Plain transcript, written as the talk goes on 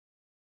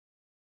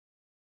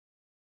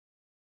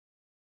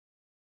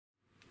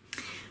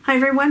Hi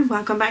everyone,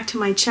 welcome back to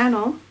my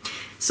channel.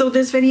 So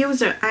this video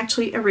is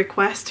actually a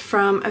request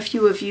from a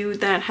few of you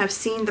that have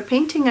seen the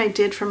painting I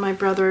did for my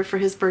brother for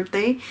his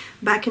birthday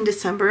back in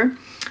December.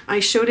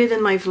 I showed it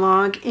in my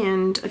vlog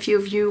and a few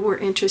of you were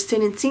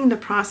interested in seeing the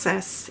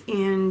process,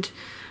 and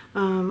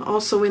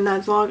also in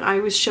that vlog I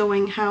was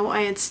showing how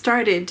I had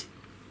started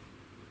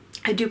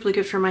a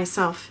duplicate for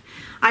myself.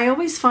 I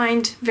always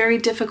find very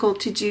difficult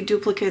to do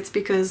duplicates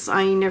because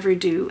I never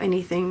do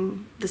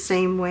anything the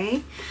same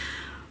way.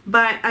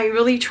 But I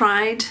really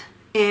tried,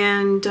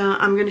 and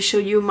I'm going to show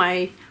you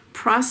my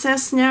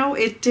process now.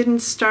 I didn't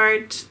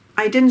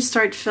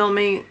start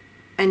filming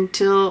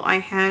until I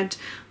had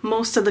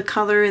most of the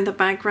color in the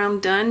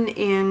background done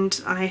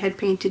and I had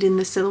painted in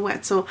the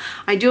silhouette. So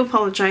I do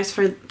apologize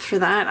for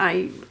that.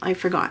 I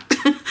forgot.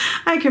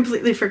 I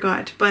completely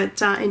forgot,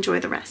 but enjoy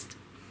the rest.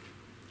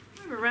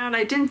 Around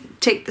I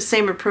didn't take the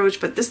same approach,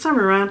 but this time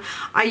around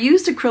I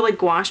used acrylic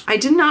gouache. I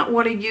did not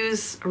want to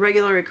use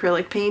regular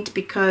acrylic paint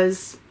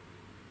because,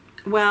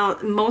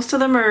 well, most of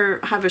them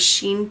have a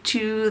sheen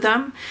to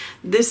them.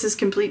 This is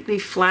completely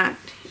flat.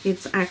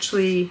 It's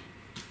actually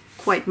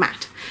quite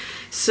matte.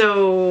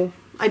 So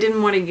I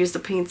didn't want to use the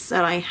paints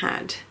that I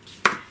had.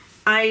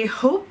 I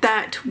hope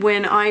that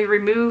when I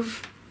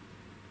remove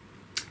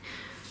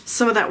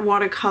some of that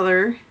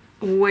watercolor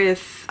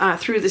with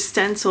through the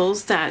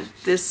stencils, that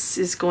this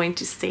is going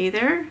to stay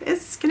there.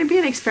 It's going to be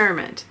an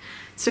experiment.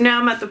 So now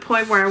I'm at the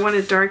point where I want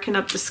to darken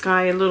up the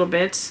sky a little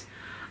bit.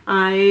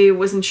 I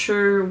wasn't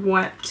sure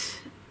what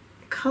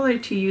color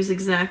to use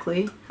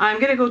exactly. I'm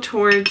gonna go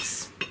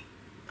towards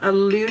a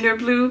lunar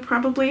blue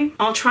probably.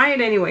 I'll try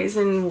it anyways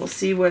and we'll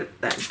see what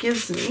that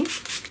gives me.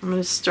 I'm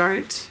gonna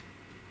start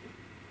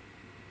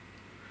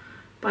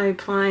by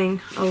applying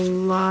a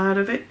lot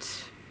of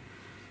it,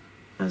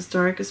 as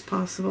dark as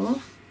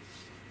possible.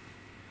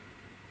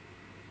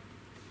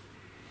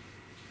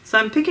 So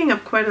I'm picking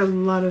up quite a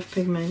lot of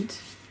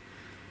pigment,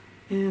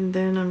 and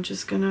then I'm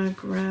just gonna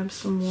grab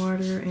some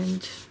water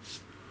and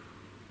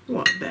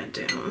walk that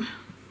down.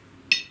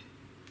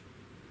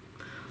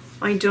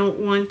 I don't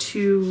want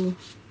to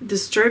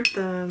disturb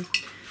the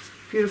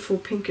beautiful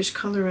pinkish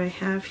color I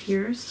have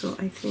here, so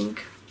I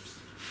think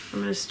I'm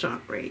going to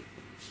stop right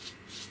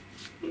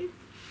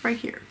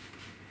here.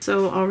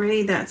 So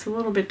already that's a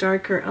little bit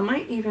darker. I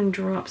might even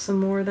drop some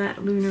more of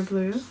that lunar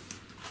blue.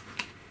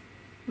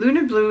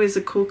 Lunar blue is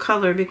a cool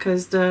color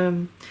because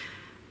the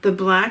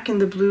black and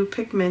the blue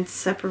pigments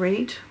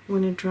separate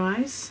when it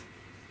dries.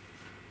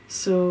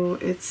 So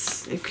it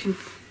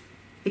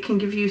can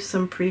give you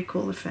some pretty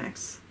cool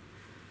effects.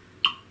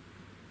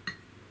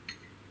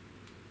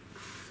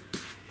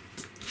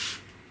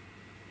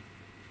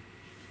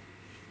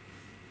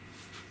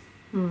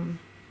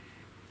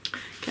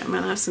 Okay, I'm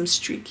gonna have some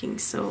streaking,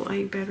 so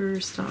I better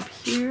stop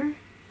here.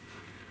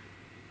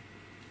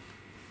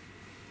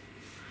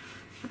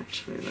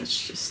 Actually,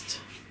 let's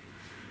just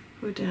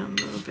go down a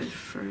little bit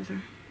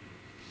further.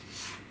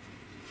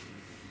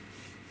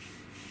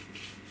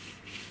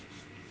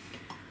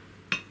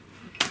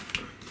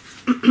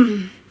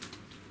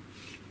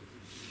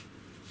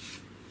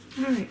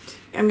 Alright,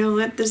 I'm gonna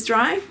let this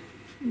dry,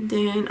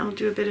 then I'll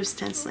do a bit of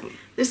stenciling.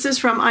 This is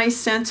from Ice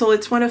Stencil.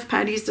 It's one of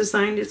Patty's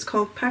design. It's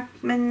called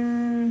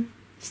Pac-Man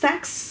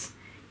Stacks.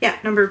 Yeah,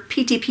 number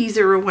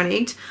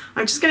PTP018.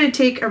 I'm just going to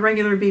take a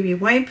regular baby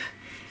wipe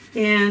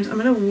and I'm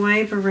going to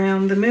wipe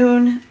around the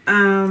moon.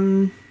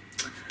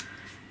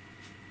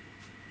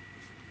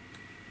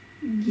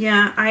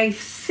 Yeah, I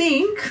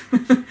think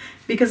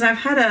because I've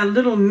had a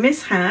little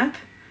mishap,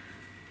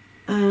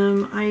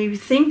 I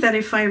think that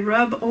if I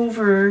rub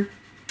over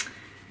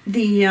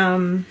the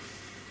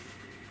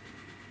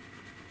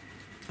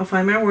I'll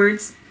find my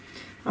words.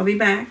 I'll be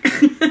back.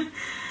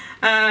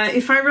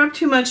 If I rub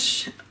too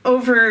much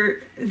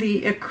over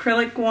the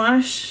acrylic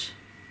gouache,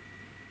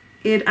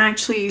 it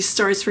actually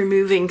starts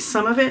removing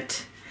some of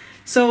it.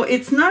 So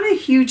it's not a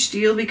huge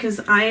deal because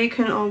I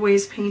can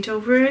always paint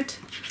over it.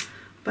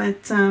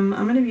 But I'm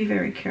going to be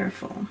very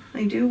careful.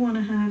 I do want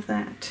to have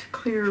that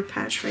clear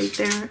patch right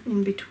there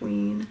in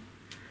between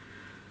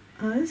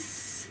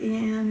us.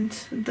 And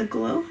the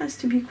glow has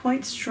to be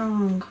quite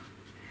strong.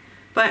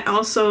 But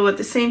also at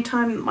the same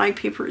time my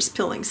paper is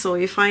pilling, so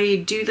if I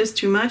do this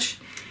too much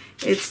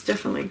it's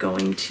definitely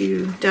going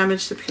to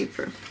damage the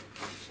paper.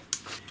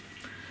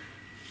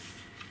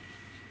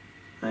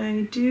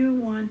 I do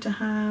want to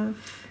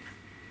have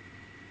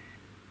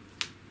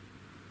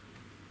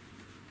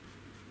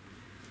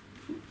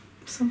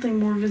something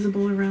more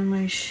visible around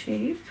my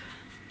shape.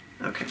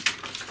 Okay,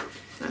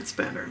 that's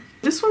better.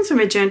 This one's a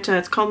magenta.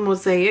 It's called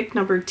Mosaic,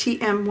 number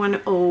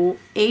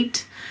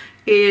TM108.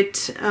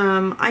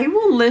 I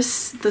will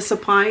list the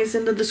supplies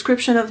in the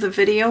description of the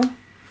video.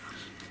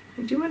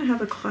 I do want to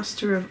have a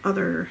cluster of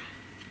other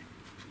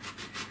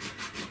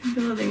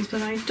buildings,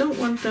 but I don't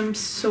want them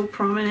so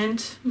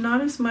prominent.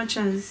 Not as much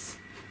as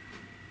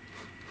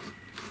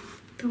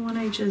the one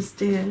I just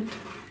did.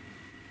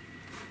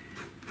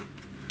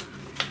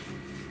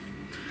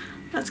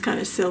 That's kind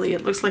of silly.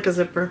 It looks like a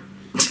zipper.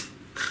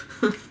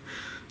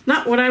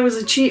 not what I was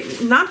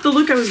not the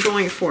look I was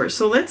going for.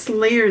 So let's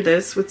layer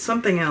this with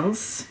something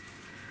else.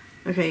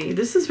 Okay,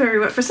 this is very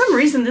wet. For some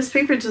reason, this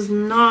paper does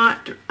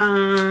not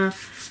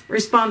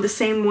respond the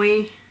same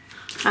way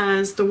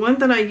as the one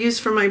that I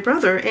used for my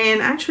brother.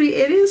 And actually,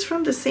 it is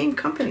from the same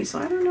company, so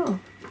I don't know.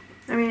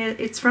 I mean,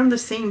 it's from the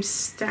same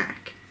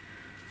stack.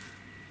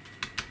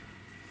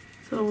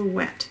 It's a little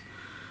wet.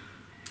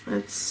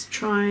 Let's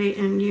try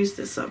and use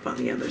this up on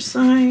the other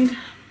side.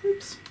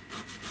 Oops.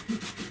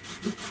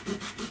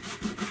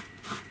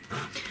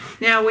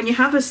 Now, when you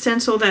have a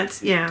stencil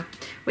that's,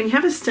 when you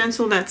have a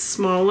stencil that's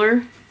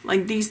smaller,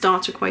 like these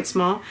dots are quite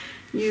small,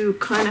 you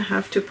kind of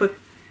have to put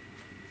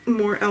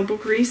more elbow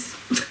grease.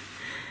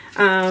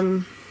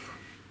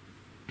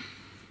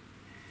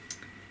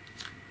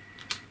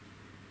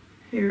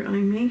 Here, I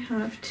may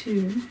have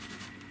to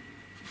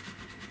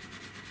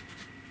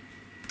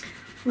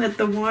let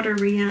the water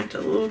react a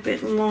little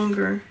bit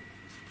longer.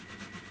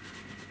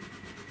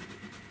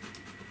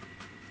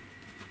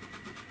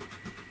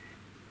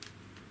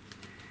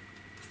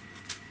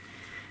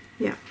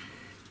 Yeah.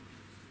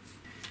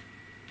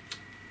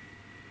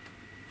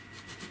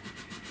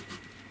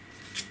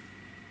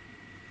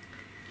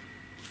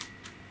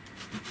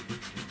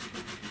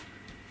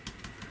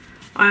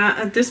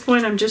 At this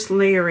point, I'm just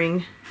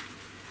layering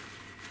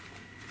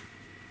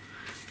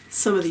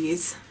some of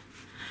these.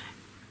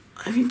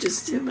 Let me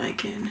just zoom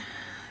back in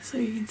so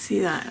you can see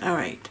that. All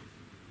right.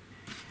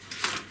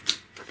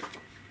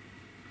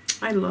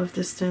 I love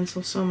this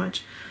stencil so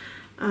much.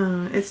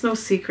 It's no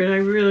secret. I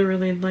really,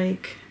 really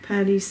like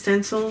Patty's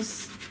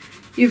stencils.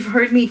 You've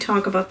heard me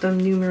talk about them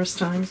numerous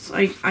times.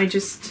 I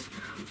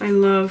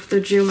love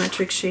the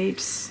geometric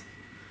shapes.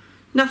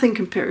 Nothing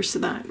compares to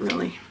that,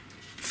 really.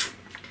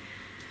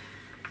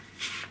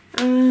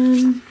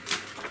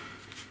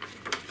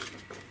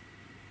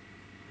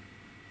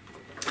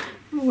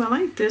 Oh, I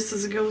like this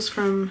as it goes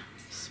from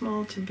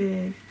small to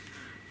big.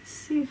 Let's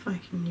see if I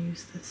can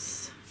use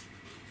this.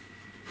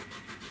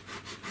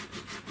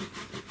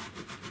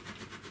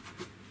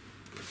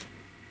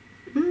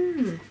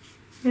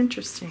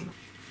 Interesting.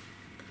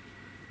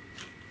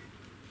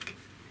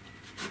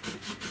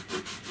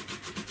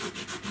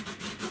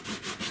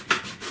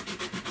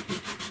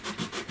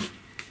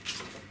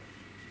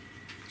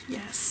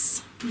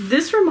 Yes.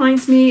 This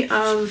reminds me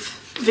of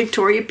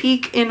Victoria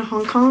Peak in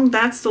Hong Kong.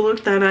 That's the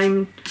look that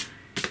I'm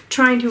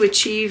trying to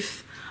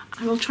achieve.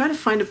 I will try to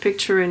find a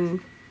picture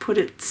and put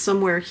it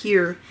somewhere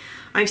here.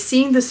 I've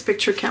seen this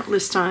picture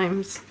countless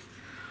times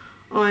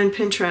on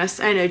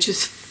Pinterest and it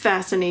just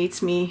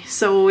fascinates me.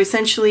 So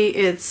essentially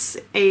it's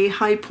a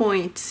high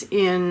point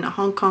in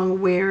Hong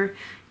Kong where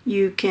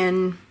you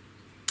can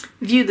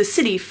view the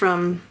city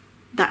from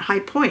that high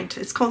point.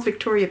 It's called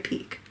Victoria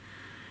Peak.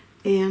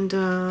 And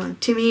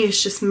to me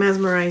it's just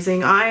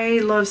mesmerizing. I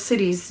love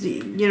cities,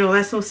 you know,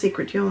 that's no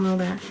secret, you all know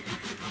that.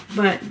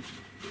 But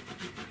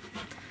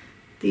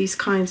these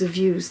kinds of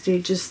views, they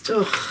just,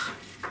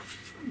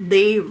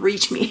 they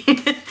reach me.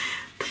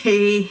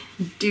 They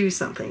do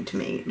something to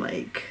me,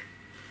 like,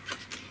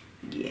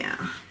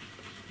 yeah.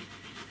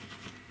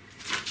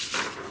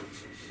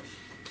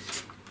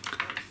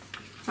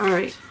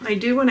 Alright, I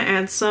do want to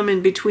add some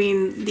in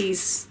between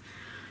these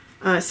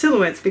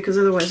silhouettes because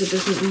otherwise it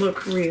doesn't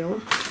look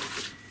real.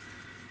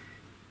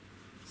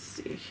 Let's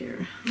see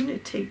here. I'm going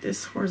to take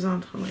this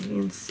horizontally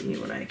and see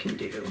what I can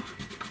do.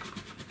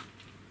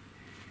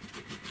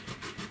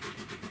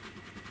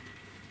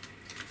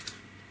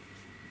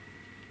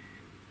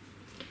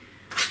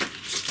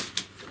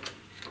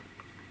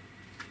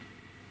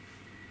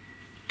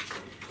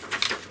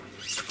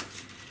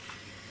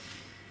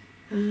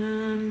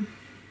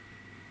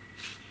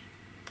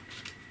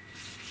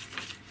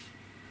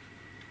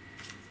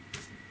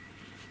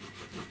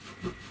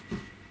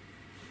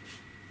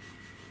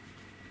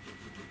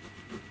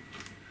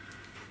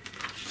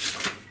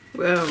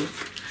 Whoa.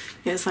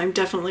 Yes, I'm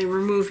definitely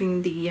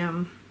removing the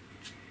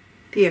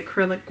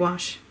acrylic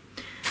gouache.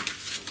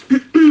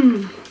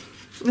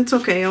 It's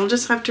okay, I'll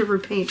just have to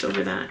repaint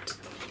over that.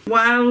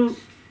 While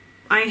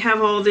I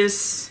have all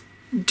this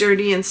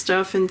dirty and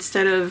stuff,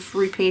 instead of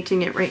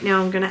repainting it right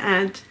now, I'm going to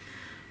add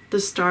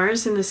the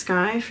stars in the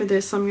sky. For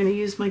this, I'm going to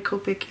use my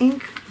Copic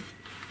ink,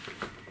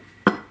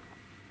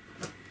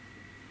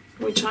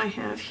 which I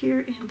have here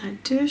in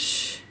that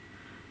dish.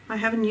 I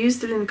haven't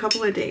used it in a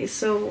couple of days,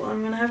 so I'm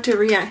going to have to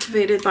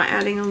reactivate it by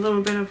adding a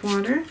little bit of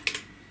water.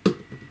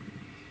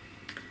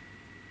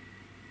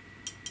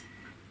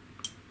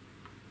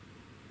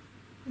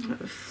 I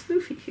have a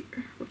floofy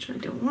here, which I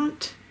don't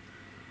want.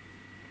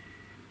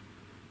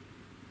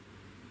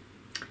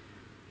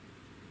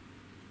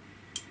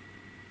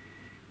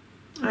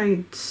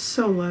 I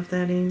so love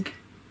that ink.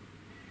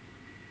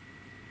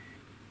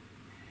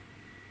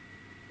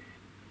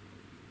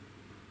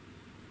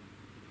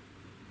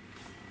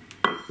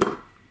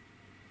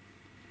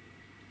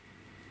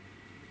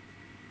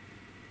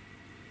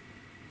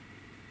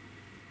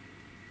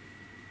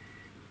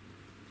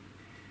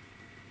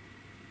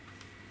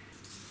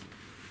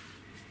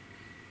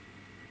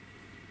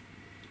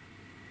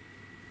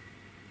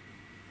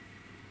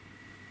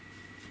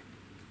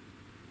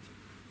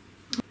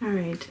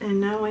 Alright,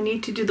 and now I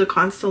need to do the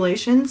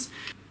constellations.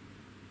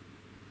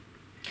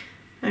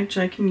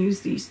 Actually, I can use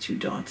these two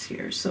dots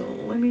here, so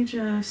let me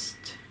just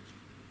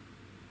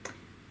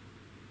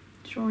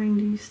join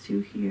these two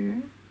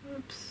here.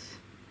 Oops.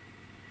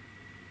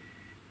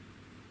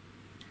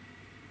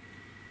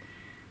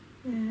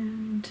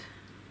 And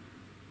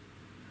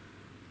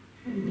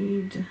I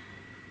need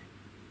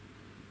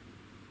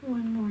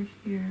one more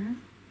here.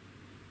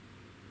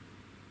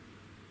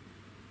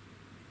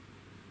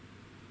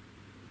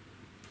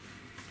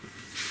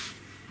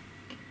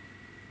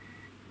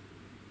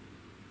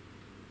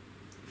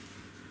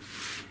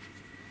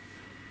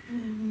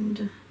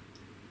 And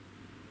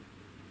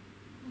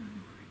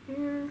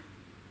here.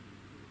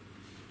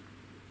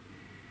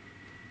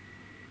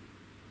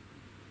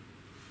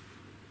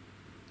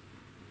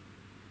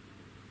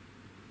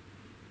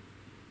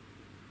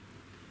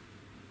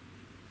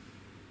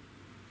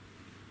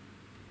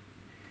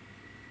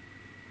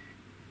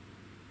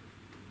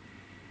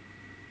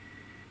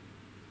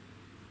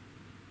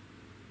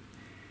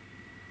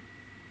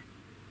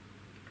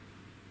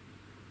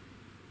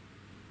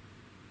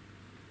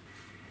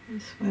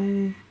 This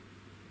way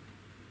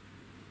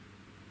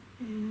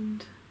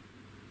and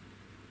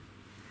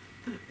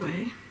that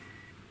way.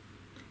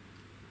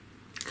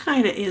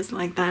 Kind of is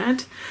like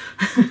that.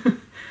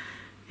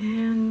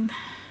 And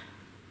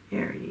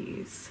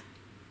Aries.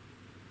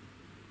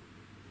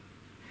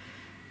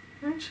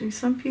 Actually,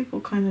 some people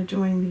kind of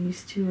join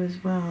these two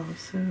as well,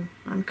 so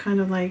I'm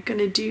kind of like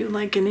gonna do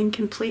like an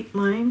incomplete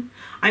line.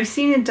 I've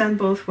seen it done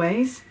both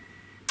ways.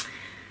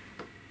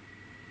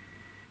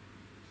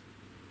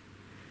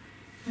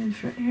 And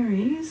for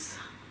Aries,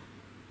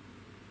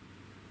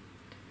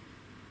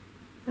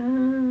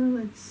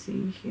 let's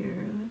see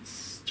here. Let's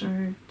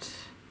start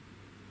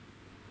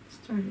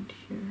it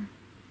here.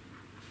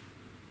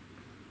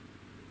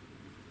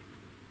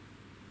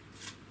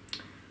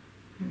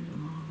 There's a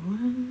long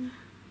one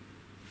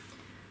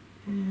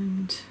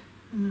and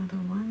another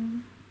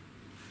one.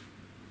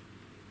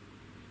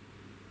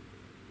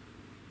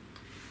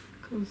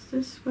 Goes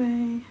this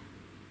way,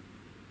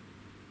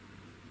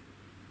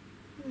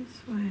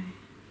 this way.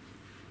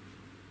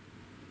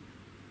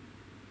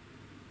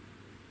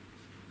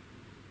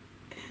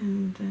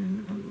 And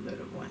then a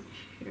little one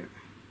here.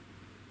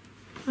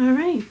 All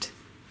right,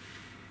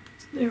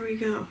 there we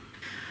go.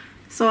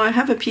 So I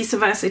have a piece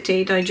of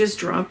acetate. I just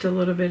dropped a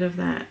little bit of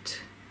that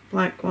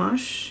black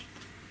gouache,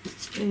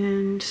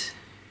 and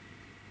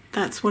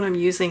that's what I'm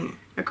using,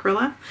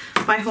 Acryla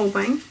by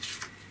Holbein.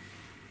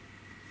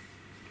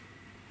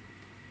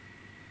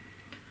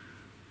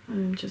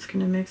 I'm just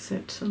gonna mix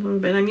it a little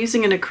bit. I'm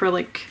using an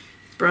acrylic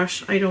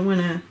brush. I don't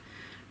wanna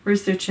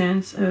risk the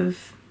chance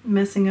of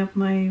messing up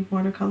my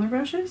watercolor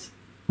brushes.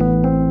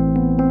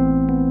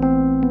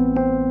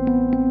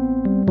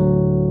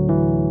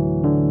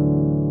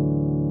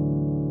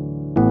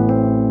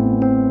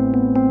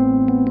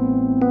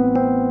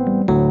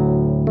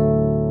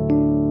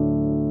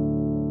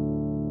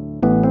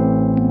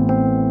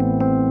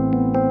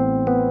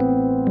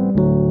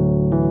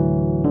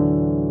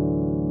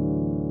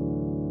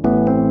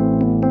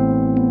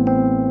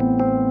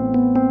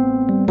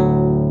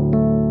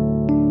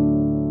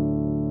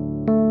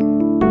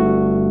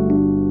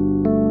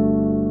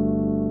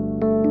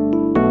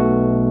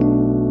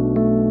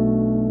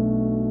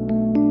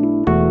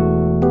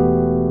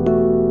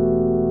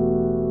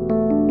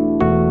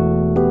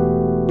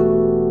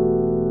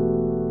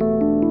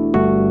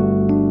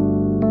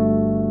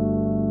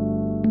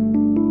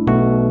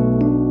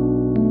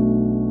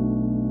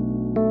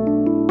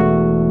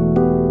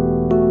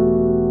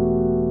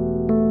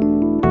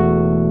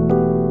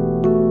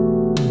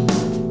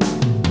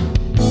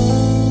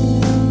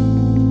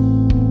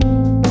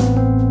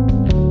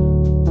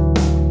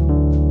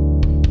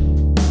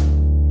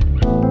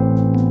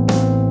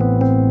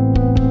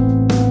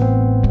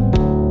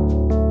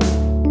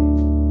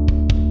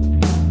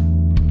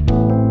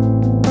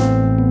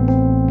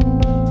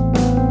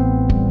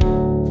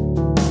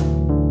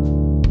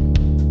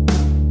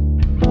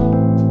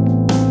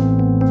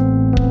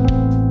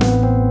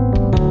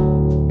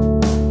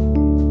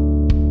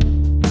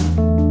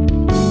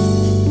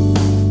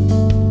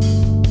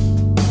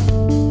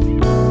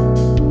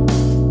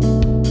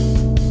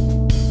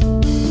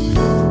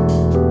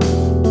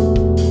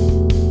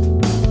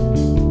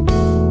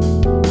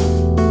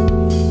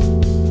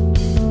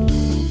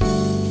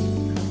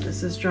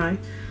 Dry. I'm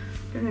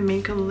gonna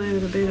make a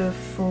little bit of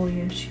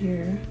foliage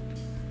here,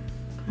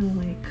 kind of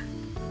like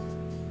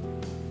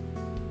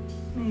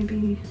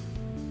maybe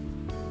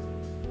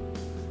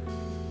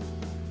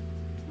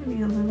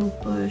a little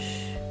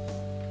bush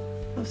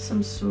of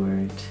some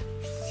sort.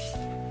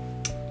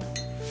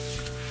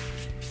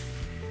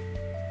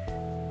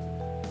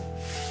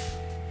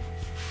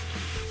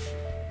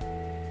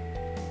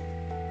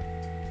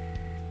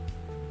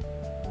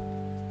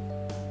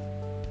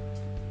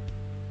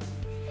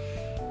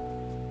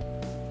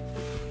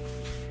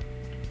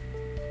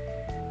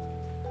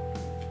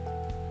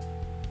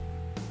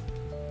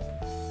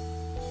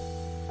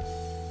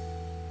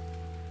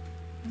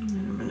 And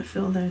then I'm going to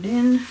fill that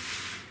in.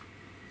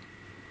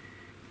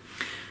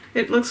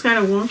 It looks kind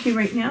of wonky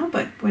right now,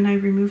 but when I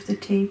remove the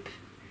tape,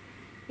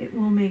 it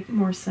will make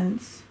more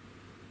sense.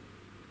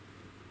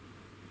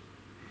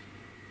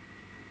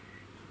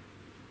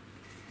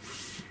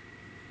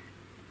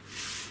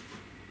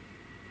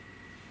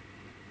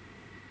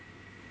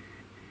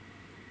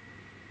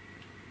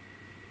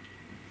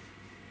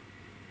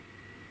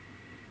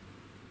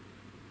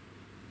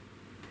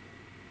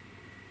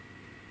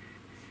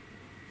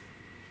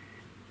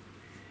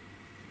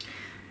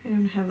 I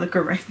don't have the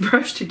correct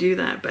brush to do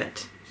that,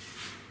 but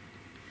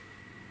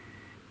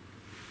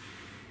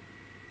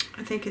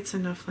I think it's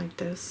enough like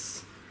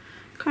this.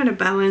 Kind of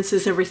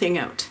balances everything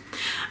out.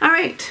 All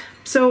right,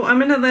 so I'm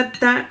gonna let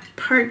that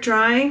part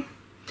dry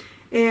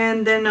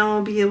and then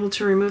I'll be able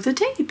to remove the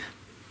tape.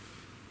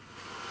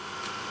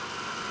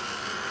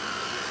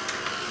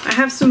 I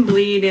have some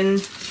bleed in,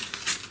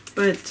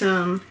 but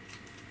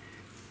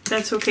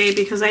that's okay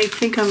because I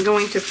think I'm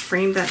going to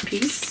frame that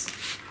piece.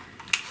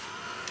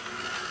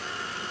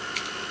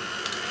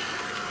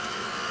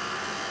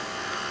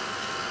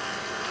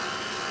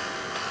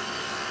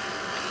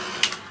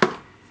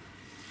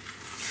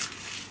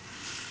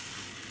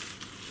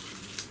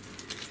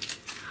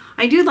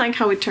 I do like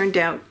how it turned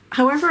out.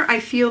 However, I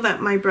feel that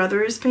my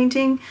brother's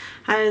painting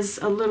has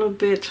a little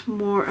bit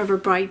more of a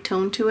bright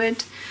tone to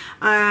it.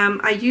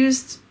 I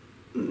used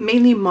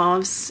mainly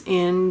mauves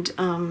and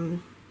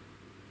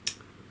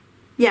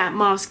yeah,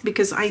 mauves,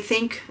 because I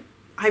think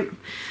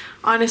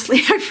honestly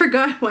I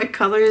forgot what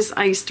colors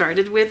I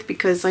started with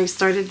because I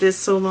started this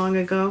so long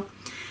ago.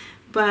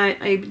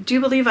 But I do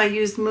believe I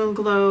used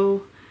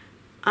Moonglow.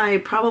 I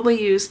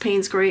probably used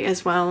Payne's Gray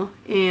as well,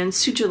 and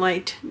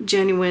Sugilite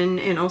Genuine,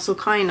 and also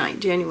Kyanite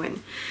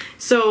Genuine.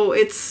 So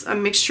it's a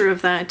mixture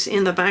of that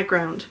in the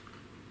background.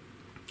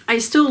 I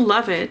still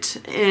love it,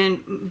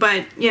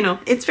 but you know,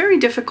 it's very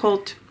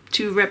difficult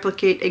to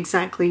replicate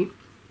exactly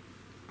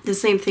the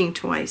same thing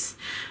twice.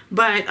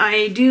 But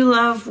I do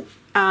love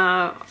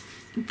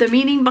the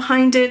meaning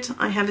behind it.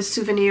 I have a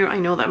souvenir. I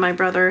know that my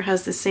brother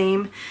has the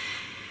same,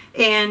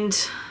 and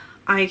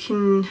I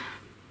can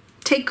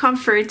take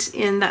comfort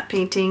in that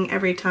painting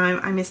every time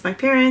I miss my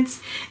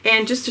parents.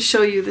 And just to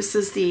show you, this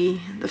is the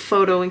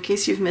photo in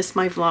case you've missed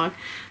my vlog.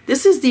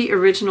 This is the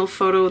original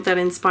photo that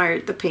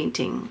inspired the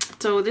painting.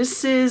 So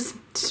this is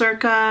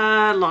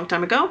circa a long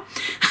time ago.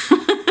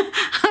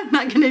 I'm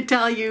not going to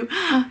tell you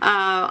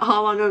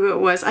how long ago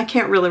it was. I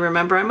can't really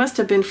remember. I must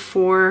have been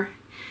 4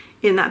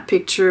 in that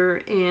picture,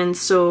 and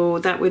so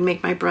that would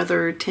make my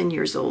brother 10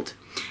 years old.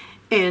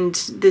 And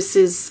this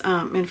is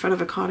in front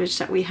of a cottage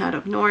that we had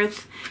up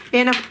north.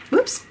 And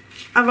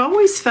I've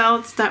always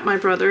felt that my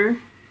brother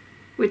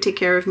would take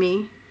care of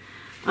me.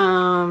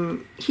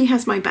 He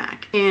has my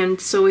back. And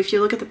so if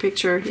you look at the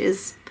picture,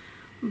 his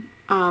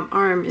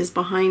arm is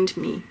behind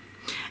me.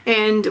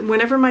 And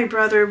whenever my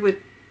brother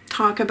would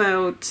talk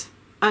about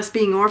us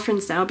being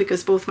orphans now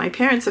because both my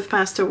parents have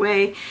passed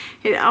away,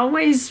 it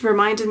always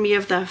reminded me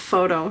of that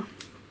photo.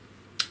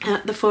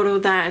 The photo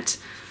that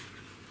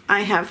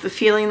I have the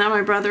feeling that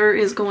my brother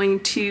is going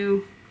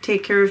to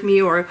take care of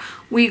me, or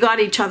we got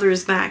each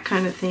other's back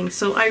kind of thing.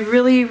 So I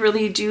really,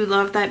 really do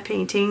love that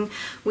painting.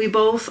 We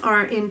both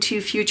are into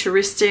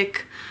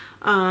futuristic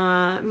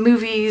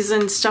movies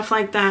and stuff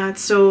like that.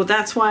 So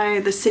that's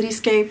why the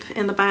cityscape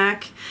in the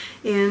back.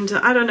 And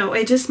I don't know,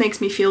 it just makes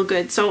me feel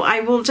good. So I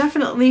will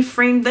definitely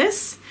frame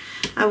this.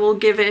 I will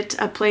give it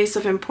a place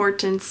of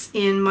importance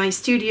in my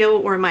studio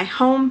or my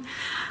home.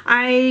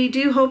 I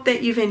do hope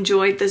that you've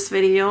enjoyed this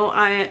video.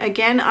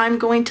 Again, I'm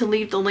going to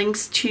leave the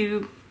links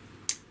to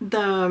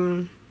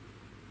the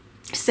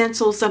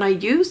stencils that I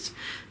used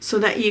so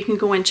that you can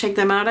go and check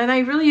them out. And I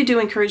really do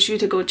encourage you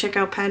to go check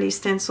out Patty's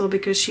stencil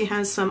because she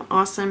has some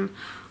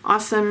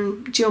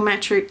awesome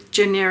geometric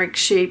generic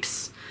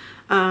shapes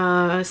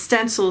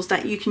stencils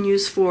that you can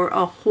use for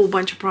a whole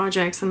bunch of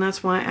projects, and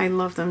that's why I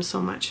love them so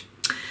much.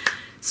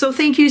 So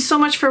thank you so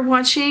much for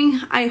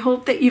watching. I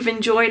hope that you've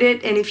enjoyed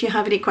it, and if you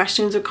have any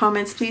questions or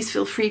comments, please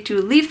feel free to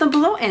leave them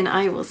below, and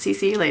I will see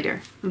you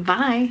later.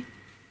 Bye!